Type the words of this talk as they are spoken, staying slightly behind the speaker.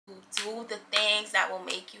do the things that will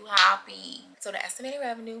make you happy. So the estimated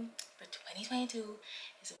revenue for 2022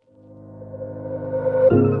 is...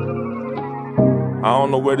 I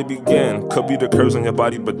don't know where to begin. Could be the curves on your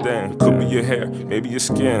body, but then could be your hair, maybe your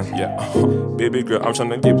skin. Yeah, baby girl, I'm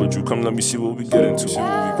tryna get with you. Come, let me see what we get into.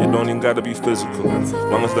 It don't even gotta be physical, as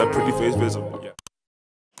long as that pretty face visible. Yeah.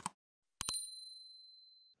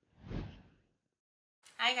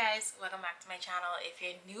 Hi guys, welcome back to my channel. If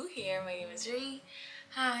you're new here, my name is Ree.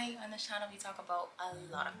 Hi, on this channel we talk about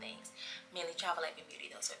a lot of things, mainly travel, life, and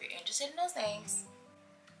beauty though. So if you're interested in those things,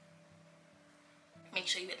 make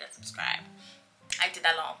sure you hit that subscribe. I did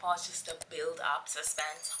that long pause just to build up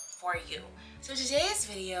suspense for you. So today's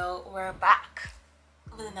video, we're back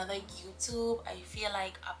with another YouTube, I feel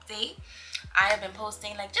like, update. I have been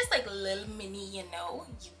posting just little mini,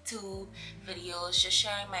 YouTube videos, just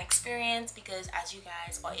sharing my experience, because as you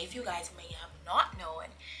guys, or if you guys may have not known,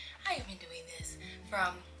 I have been doing this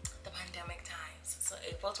from the pandemic times. So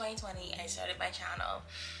April 2020, I started my channel.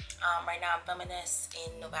 Right now I'm filming this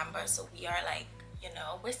in November, so we are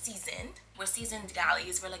we're seasoned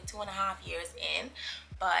galleys. We're 2.5 years in,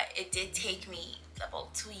 but it did take me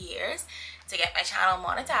about 2 years to get my channel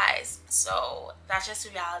monetized. So that's just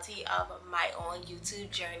the reality of my own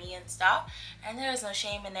YouTube journey and stuff, and there is no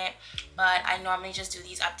shame in it. But I normally just do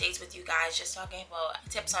these updates with you guys, just talking about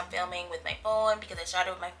tips on filming with my phone, because I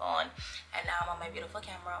started with my phone and now I'm on my beautiful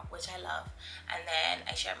camera, which I love. And then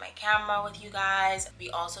I shared my camera with you guys. We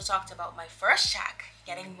also talked about my first check,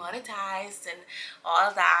 getting monetized and all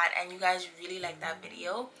of that, and you guys really liked that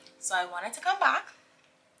video, so I wanted to come back,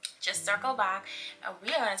 just circle back, and we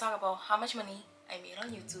are going to talk about how much money I made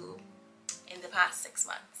on YouTube in the past 6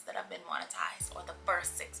 months that I've been monetized, or the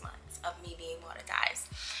first 6 months of me being monetized,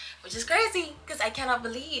 which is crazy because I cannot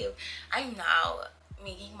believe I'm now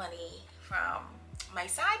making money from my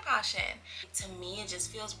side passion. To me, it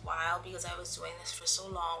just feels wild because I was doing this for so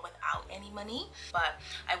long without any money. But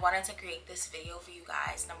I wanted to create this video for you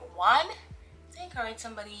guys. Number one, to encourage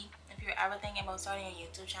somebody, if you're ever thinking about starting a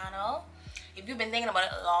YouTube channel, if you've been thinking about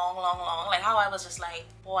it long, like how I was just like,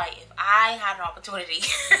 boy, if I had an opportunity,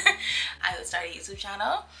 I would start a YouTube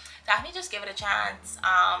channel. Definitely just give it a chance.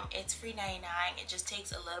 It's free 99. It just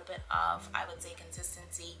takes a little bit of, I would say,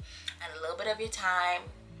 consistency and a little bit of your time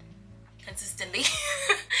consistently.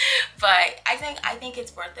 But I think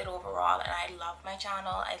it's worth it overall, and I love my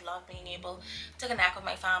channel. I love being able to connect with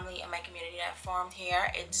my family and my community that I've formed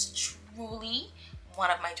here. It's truly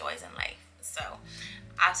one of my joys in life. So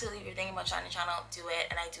absolutely, if you're thinking about starting a channel, do it.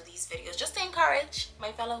 And I do these videos just to encourage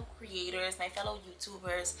my fellow creators, my fellow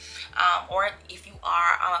YouTubers, or if you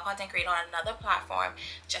are a content creator on another platform,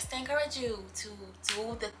 just to encourage you to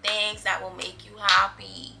do the things that will make you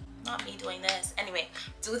happy. Not me doing this. Anyway,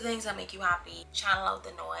 do the things that make you happy. Channel out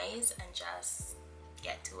the noise and just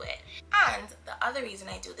get to it. And the other reason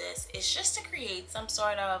I do this is just to create some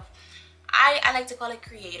sort of, I like to call it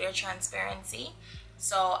creator transparency.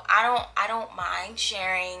 So I don't mind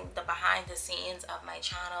sharing the behind the scenes of my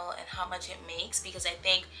channel and how much it makes, because I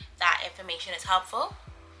think that information is helpful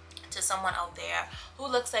to someone out there who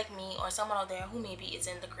looks like me, or someone out there who maybe is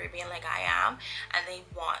in the Caribbean like I am, and they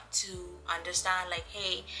want to understand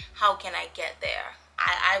hey, how can I get there?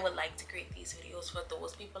 I would like to create these videos for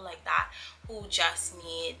those people like that who just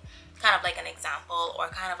need kind of an example, or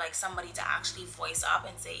kind of somebody to actually voice up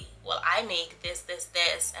and say, well, I make this,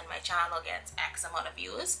 and my channel gets X amount of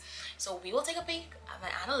views. So we will take a peek at my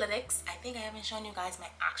analytics. I think I haven't shown you guys my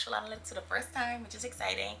actual analytics for the first time, which is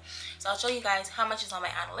exciting. So I'll show you guys how much is on my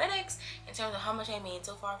analytics in terms of how much I made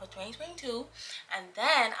so far for 2022. And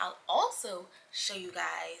then I'll also show you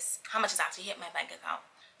guys how much has actually hit my bank account.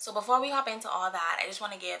 So before we hop into all that, I just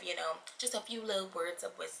want to give, just a few little words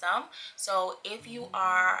of wisdom. So if you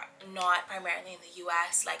are not primarily in the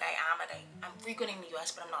US like I am, I'm frequenting the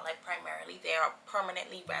US, but I'm not primarily there or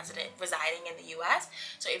permanently residing in the US.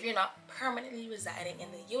 So if you're not permanently residing in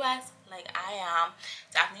the US like I am,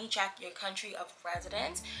 definitely check your country of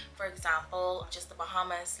residence. For example, just the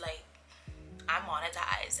Bahamas, I'm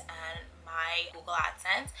monetized, and my Google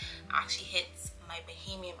AdSense actually hits my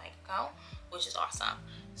Bahamian bank account, which is awesome.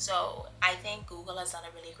 So I think Google has done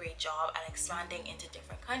a really great job at expanding into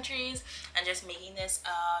different countries and just making this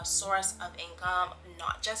a source of income,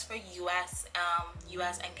 not just for US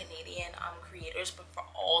and Canadian creators, but for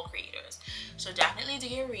all creators. So definitely do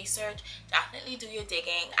your research, definitely do your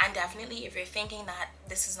digging, and definitely, if you're thinking that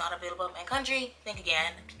this is not available in my country, think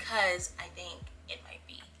again, because I think it might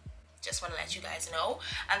be. Just want to let you guys know.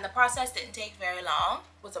 And the process didn't take very long.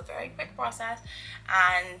 It was a very quick process,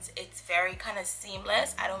 and it's very kind of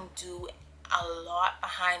seamless. I don't do a lot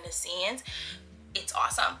behind the scenes. It's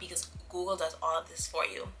awesome because Google does all of this for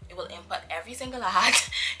you. It will input every single ad.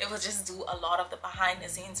 It will just do a lot of the behind the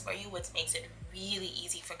scenes for you, which makes it really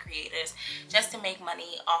easy for creators just to make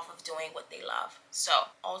money off of doing what they love. So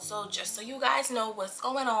also, just so you guys know what's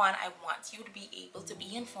going on, I want you to be able to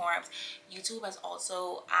be informed. YouTube has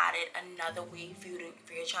also added another way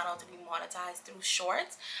for your channel to be monetized through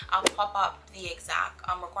shorts. I'll pop up the exact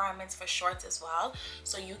requirements for shorts as well.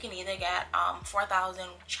 So you can either get 4,000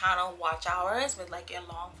 channel watch hours with like your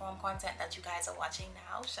long form content that you guys are watching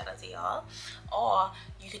now, shout out to y'all, or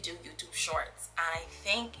you could do YouTube shorts. And I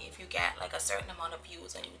think if you get like a certain amount of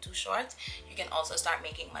views on YouTube shorts, you can also start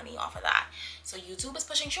making money off of that. So YouTube is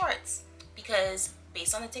pushing shorts because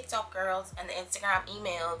based on the TikTok girls and the Instagram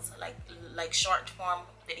emails, like short form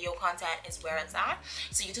video content is where it's at.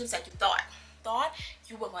 So YouTube said, you thought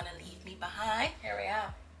you were gonna leave me behind. Here I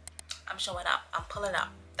am. I'm showing up. I'm pulling up.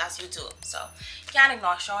 That's YouTube. So you can't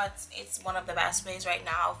ignore shorts. It's one of the best ways right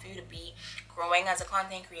now for you to be growing as a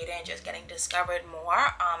content creator and just getting discovered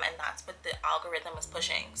more. And that's what the algorithm is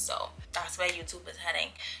pushing. So that's where YouTube is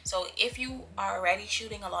heading. So if you are already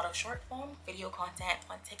shooting a lot of short form video content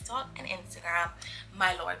on TikTok and Instagram,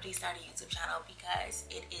 my lord, please start a YouTube channel because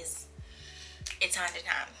it's hand in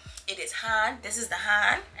hand. It is hand. This is the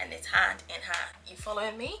hand, and it's hand in hand. You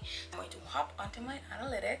following me? I'm going to hop onto my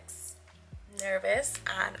analytics. Nervous,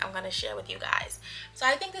 and I'm gonna share with you guys. So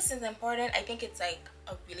I think this is important. I think it's like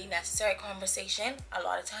a really necessary conversation. A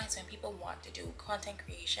lot of times when people want to do content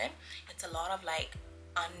creation, it's a lot of like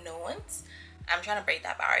unknowns. I'm trying to break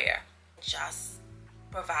that barrier. Just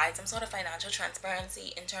provide some sort of financial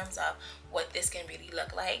transparency in terms of what this can really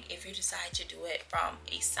look like if you decide to do it from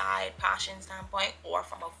a side passion standpoint or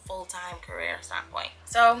from a full-time career standpoint.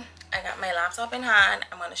 So I got my laptop in hand.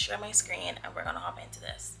 I'm gonna share my screen and we're gonna hop into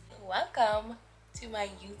this. Welcome to my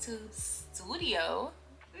YouTube studio.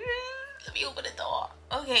 Let me open the door.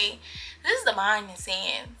 Okay, this is the behind the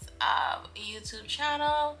scenes of a YouTube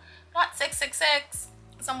channel. Not 666.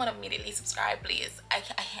 Someone immediately subscribe, please. I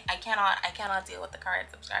cannot deal with the current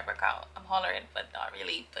subscriber count. I'm hollering, but not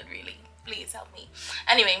really. But really, please help me.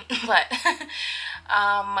 Anyway, but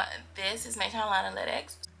this is my channel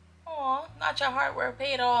analytics. Oh, not your hard work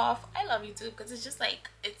paid off. I love YouTube because it's just like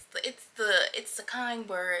it's the kind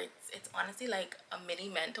words. It's honestly like a mini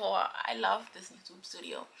mentor. I love this YouTube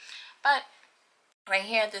studio. But right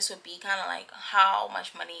here, this would be kind of like how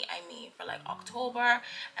much money I made for like October,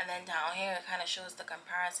 and then down here it kind of shows the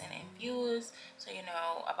comparison in views. So you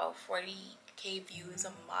know, about 40k views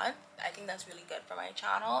a month. I think that's really good for my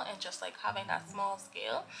channel and just like having that small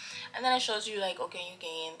scale. And then it shows you like, okay, you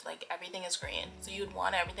gained, like everything is green, so you'd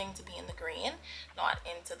want everything to be in the green, not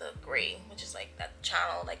into the gray, which is like that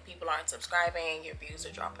channel, like people aren't subscribing, your views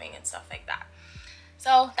are dropping and stuff like that.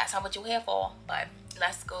 So that's not what you're here for. But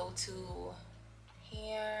let's go to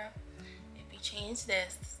here. If you change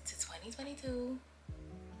this to 2022,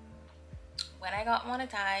 when I got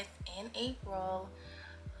monetized in April,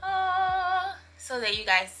 so there you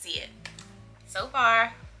guys see it. So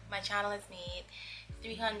far my channel has made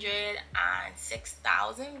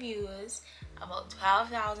 306,000 views, about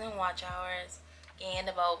 12,000 watch hours, gained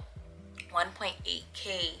about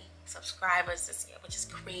 1.8k subscribers this year, which is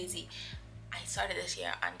crazy. I started this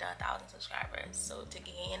year under 1,000 subscribers, so to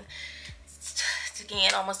gain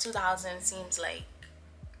almost 2,000 seems like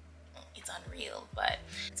it's unreal. But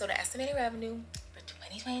so the estimated revenue for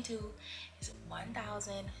 2022 is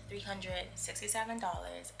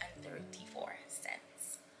 $1,367.34.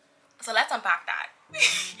 So let's unpack that.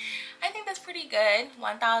 I think that's pretty good.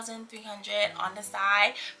 1,300 on the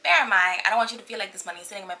side. Bear in mind, I don't want you to feel like this money is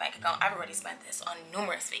sitting in my bank account. I've already spent this on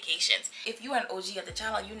numerous vacations. If you're an OG of the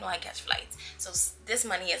channel, you know I catch flights. So this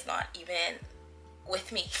money is not even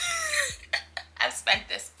with me. I've spent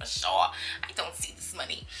this for sure. I don't see this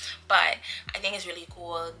money, but I think it's really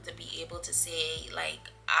cool to be able to say like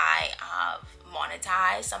I have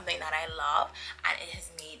monetized something that I love and it has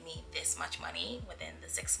made me this much money within the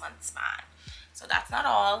 6-month span. So that's not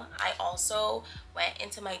all. I also went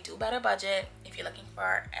into my Do Better budget. If you're looking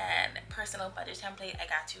for a personal budget template, I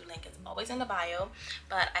got you. Link is always in the bio.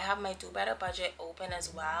 But I have my Do Better budget open as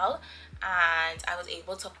well, and I was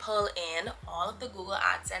able to pull in all of the Google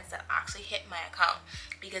AdSense that actually hit my account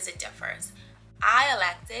because it differs. I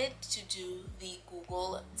elected to do the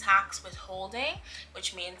Google tax withholding,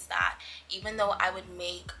 which means that even though I would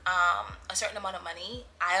make a certain amount of money,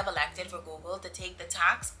 I have elected for Google to take the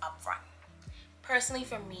tax upfront. Personally,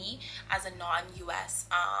 for me, as a non-US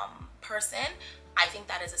person, I think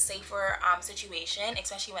that is a safer situation,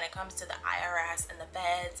 especially when it comes to the IRS and the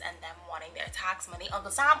feds and them wanting their tax money.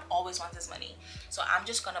 Uncle Sam always wants his money, so I'm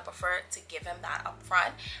just gonna prefer to give him that up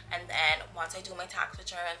front. And then once I do my tax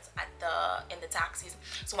returns in the tax season,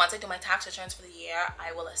 so once I do my tax returns for the year,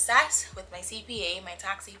 I will assess with my CPA, my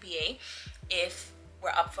tax CPA, if we're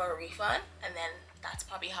up for a refund, and then that's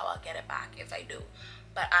probably how I'll get it back if I do.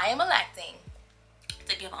 But I am electing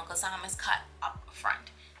to give Uncle Sam his cut up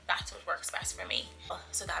front. That's what works best for me.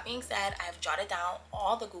 So that being said, I've jotted down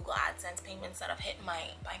all the Google AdSense payments that have hit my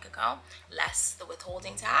bank account, less the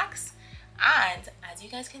withholding tax. And as you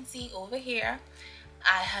guys can see over here,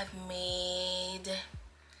 I have made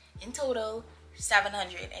in total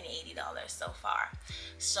 $780 so far.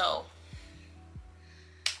 So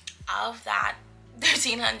of that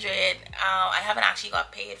 1,300, I haven't actually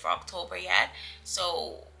got paid for October yet,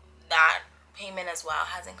 so that payment as well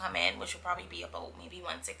hasn't come in, which will probably be about maybe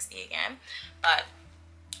 160 again. But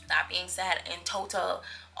that being said, in total,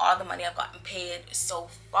 all the money I've gotten paid so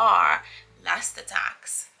far, less the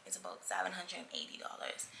tax, is about $780.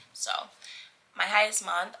 So my highest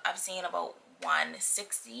month, I've seen about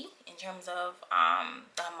 160 in terms of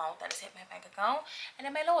the amount that has hit my bank account, and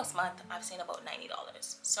in my lowest month, I've seen about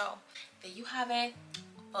 $90. So there you have it,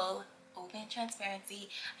 full open transparency.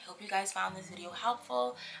 I hope you guys found this video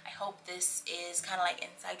helpful. I hope this is kind of like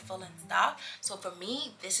insightful and stuff. So for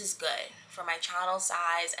me, this is good for my channel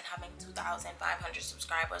size, and having 2,500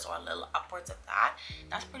 subscribers or a little upwards of that.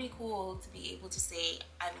 That's pretty cool to be able to say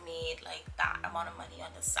I've made like that amount of money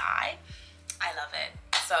on the side. I love it.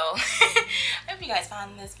 So I hope you guys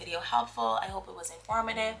found this video helpful. I hope it was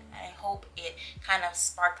informative, and I hope it kind of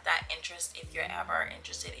sparked that interest if you're ever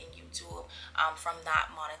interested in YouTube from that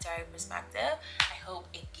monetary perspective. I hope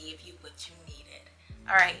it gave you what you needed.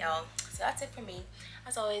 All right, y'all. So that's it for me.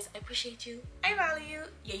 As always, I appreciate you. I value you.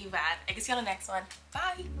 Yeah, you bad. I can see you on the next one.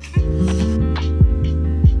 Bye.